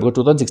 whatever, because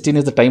 2016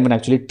 is the time when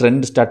actually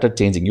trend started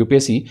changing.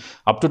 UPSC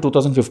up to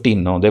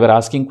 2015, now they were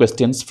asking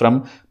questions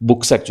from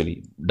books,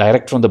 actually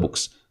direct from the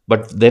books.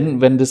 But then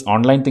when this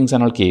online things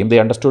and all came, they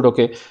understood,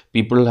 okay,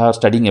 people are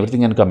studying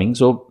everything and coming.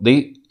 So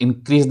they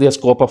increased their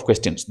scope of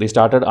questions. They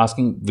started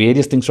asking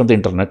various things from the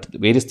internet,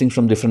 various things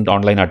from different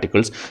online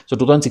articles. So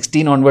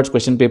 2016 onwards,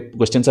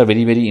 questions are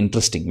very, very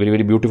interesting, very,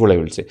 very beautiful, I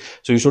will say.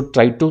 So you should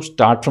try to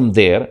start from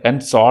there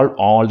and solve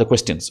all the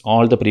questions,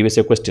 all the previous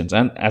year questions.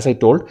 And as I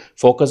told,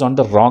 focus on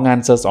the wrong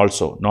answers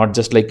also, not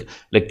just like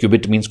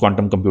qubit means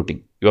quantum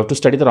computing. You have to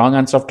study the wrong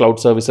answer of cloud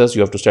services.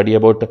 You have to study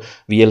about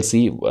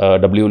VLC,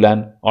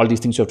 WLAN, all these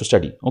things you have to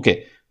study.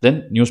 Okay.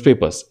 Then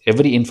newspapers,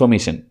 every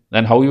information,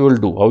 and how you will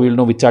do, how you will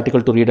know which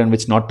article to read and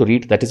which not to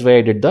read. That is why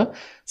I did the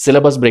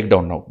syllabus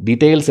breakdown now.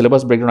 Detailed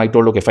syllabus breakdown. I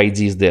told, okay,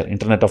 5G is there,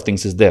 Internet of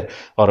Things is there,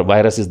 or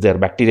virus is there,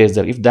 bacteria is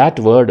there. If that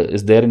word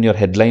is there in your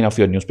headline of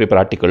your newspaper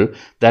article,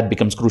 that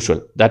becomes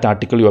crucial. That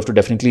article you have to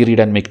definitely read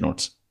and make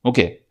notes.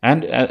 Okay,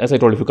 and as I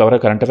told, if you cover a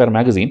current affair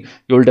magazine,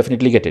 you will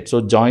definitely get it. So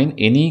join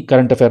any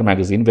current affair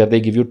magazine where they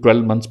give you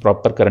 12 months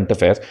proper current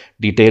affairs,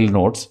 detailed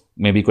notes,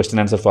 maybe question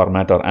answer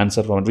format or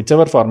answer format,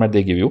 whichever format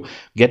they give you.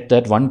 Get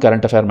that one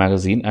current affair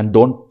magazine and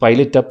don't pile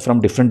it up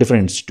from different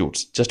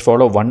institutes. Just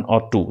follow 1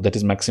 or 2, that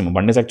is maximum.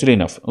 1 is actually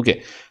enough.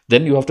 Okay,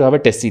 then you have to have a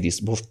test series,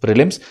 both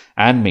prelims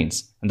and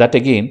mains. And that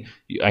again,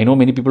 I know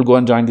many people go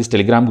and join these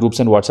Telegram groups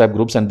and WhatsApp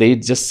groups, and they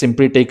just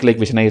simply take like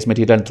Vysh Ias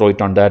material and throw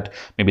it on that,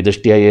 maybe the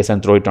Ias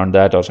and throw it on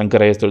that, or Shankar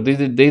Ias.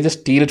 They just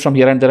steal it from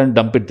here and there and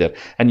dump it there.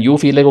 And you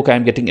feel like, okay,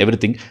 I'm getting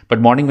everything.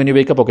 But morning when you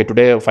wake up, okay,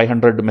 today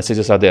 500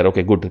 messages are there.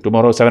 Okay, good.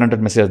 Tomorrow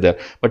 700 messages are there.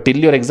 But till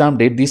your exam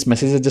date, these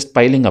messages are just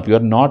piling up. You are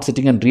not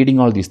sitting and reading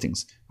all these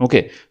things.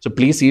 Okay, so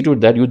please see to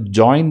it that you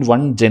join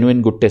one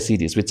genuine good test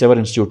series, whichever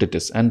institute it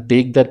is, and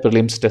take that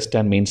prelims test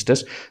and mains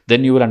test.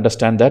 Then you will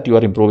understand that you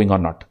are improving or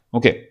not.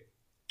 Okay.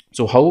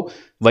 So how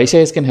Vysh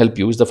Ias can help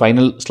you is the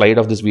final slide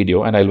of this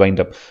video, and I'll wind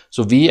up.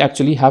 So we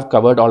actually have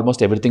covered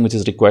almost everything which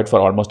is required for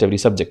almost every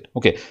subject.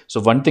 Okay, so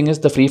one thing is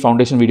the free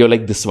foundation video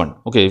like this one.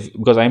 Okay,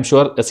 because I'm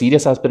sure a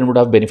serious aspirant would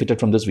have benefited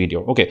from this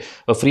video. Okay,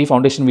 a free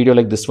foundation video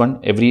like this one,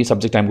 every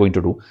subject I'm going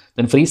to do.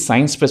 Then free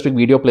science specific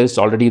video playlist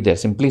already there.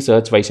 Simply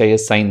search Vysh Ias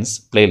science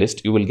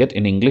playlist. You will get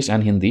in English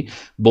and Hindi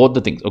both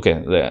the things. Okay,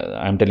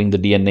 I'm telling the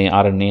DNA,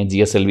 RNA,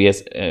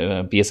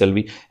 GSLVS,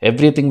 PSLV,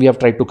 everything we have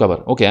tried to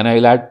cover. Okay, and I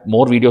will add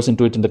more videos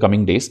into it in the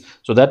coming days,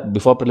 so that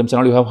before prelims and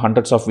all you have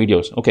hundreds of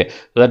videos. Okay,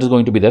 so that is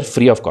going to be there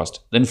free of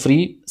cost. Then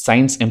free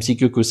science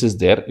MCQ quiz is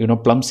there.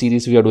 Plum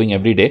series we are doing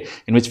every day,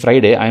 in which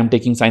Friday I am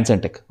taking science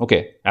and tech.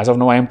 Okay, as of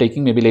now I am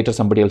taking, maybe later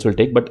somebody else will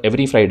take, but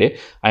every Friday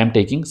I am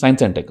taking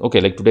science and tech.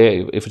 Okay, like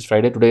today, if it's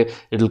Friday, today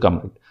it will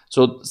come.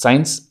 So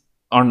science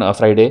on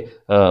Friday,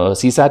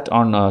 CSAT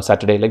on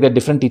Saturday, like that.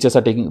 Different teachers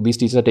are taking, these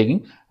teachers are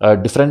taking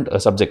different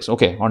subjects,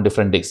 okay, on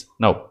different days.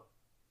 Now,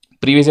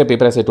 previous year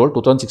paper, as I told,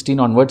 2016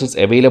 onwards is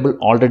available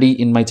already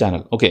in my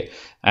channel. Okay,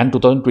 and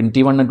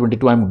 2021 and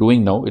 22 I'm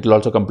doing now. It will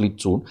also complete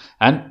soon.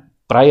 And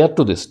prior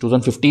to this,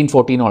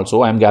 2015-14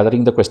 also, I am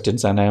gathering the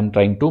questions and I am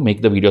trying to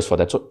make the videos for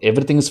that. So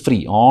everything is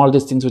free. All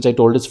these things which I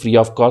told is free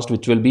of cost,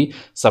 which will be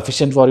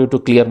sufficient for you to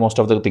clear most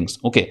of the things.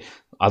 Okay.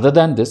 Other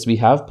than this, we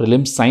have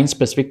prelims science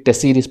specific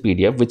test series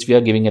PDF, which we are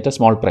giving at a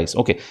small price.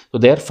 Okay, so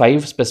there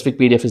 5 specific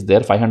PDF is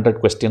there, 500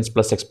 questions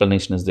plus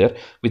explanation is there,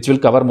 which will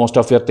cover most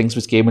of your things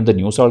which came in the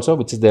news also,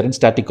 which is there in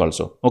static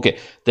also. Okay,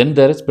 then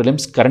there is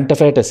prelims current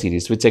affair test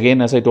series, which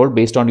again, as I told,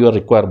 based on your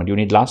requirement. You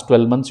need last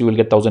 12 months, you will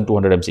get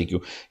 1200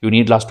 MCQ. You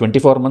need last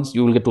 24 months,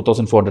 you will get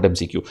 2400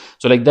 MCQ.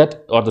 So like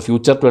that, or the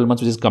future 12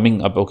 months which is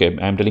coming up. Okay,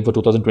 I am telling for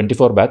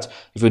 2024 batch.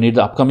 If you need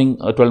the upcoming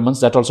 12 months,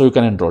 that also you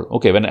can enroll.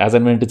 Okay, as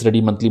and when it is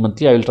ready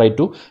monthly, I will try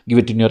to give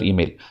it in your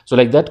email. So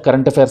like that,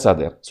 current affairs are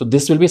there. So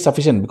this will be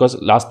sufficient, because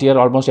last year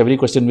almost every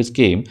question which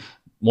came,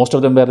 most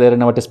of them were there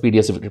in our test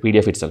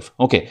PDF itself.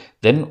 Okay,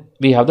 then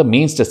we have the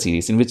mains test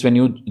series, in which when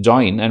you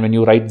join and when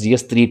you write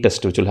GS3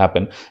 test, which will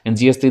happen in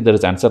GS3, there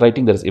is answer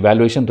writing, there is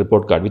evaluation,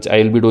 report card, which I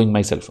will be doing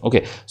myself.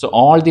 Okay, so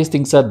all these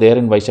things are there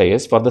in Vysh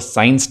Ias for the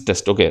science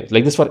test. Okay,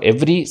 like this for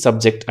every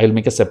subject I will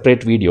make a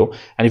separate video,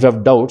 and if you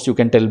have doubts you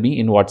can tell me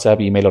in WhatsApp,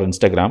 email or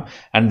Instagram,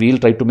 and we will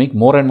try to make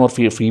more and more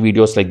free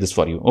videos like this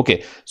for you.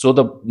 Okay, so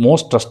the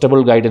most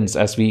trustable guidance,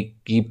 as we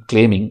keep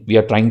claiming, we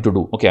are trying to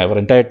do. Okay, our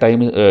entire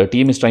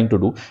team is trying to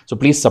do. So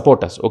please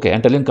support us. Okay,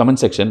 and tell in comment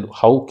section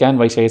how can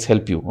Vysh Ias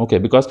help you. Okay,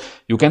 because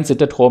you can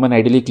sit at home and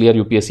ideally clear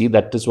UPSC.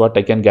 That is what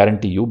I can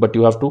guarantee you, but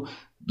you have to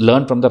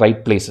learn from the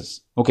right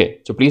places.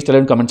 Okay, so please tell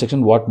in comment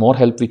section what more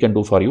help we can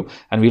do for you,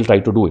 and we'll try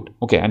to do it.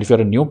 Okay, and if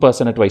you're a new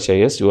person at Vysh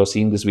Ias, you are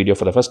seeing this video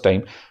for the first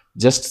time,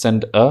 just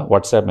send a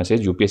WhatsApp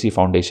message UPSC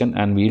Foundation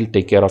and we'll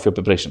take care of your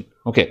preparation.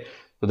 Okay,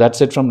 so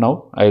that's it from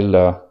now.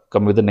 I'll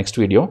come with the next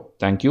video.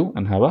 Thank you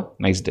and have a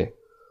nice day.